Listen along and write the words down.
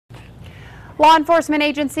Law enforcement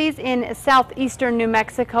agencies in southeastern New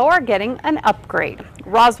Mexico are getting an upgrade.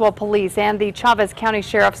 Roswell Police and the Chaves County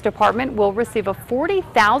Sheriff's Department will receive a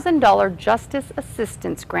 $40,000 Justice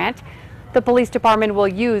Assistance Grant. The police department will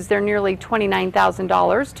use their nearly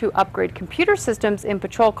 $29,000 to upgrade computer systems in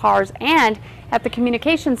patrol cars and at the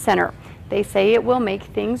communications center. They say it will make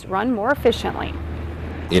things run more efficiently.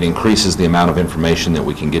 It increases the amount of information that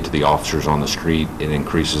we can get to the officers on the street. It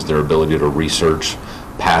increases their ability to research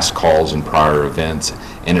past calls and prior events,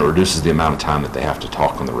 and it reduces the amount of time that they have to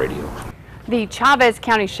talk on the radio. The Chaves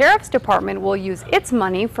County Sheriff's Department will use its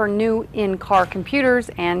money for new in-car computers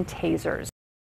and tasers.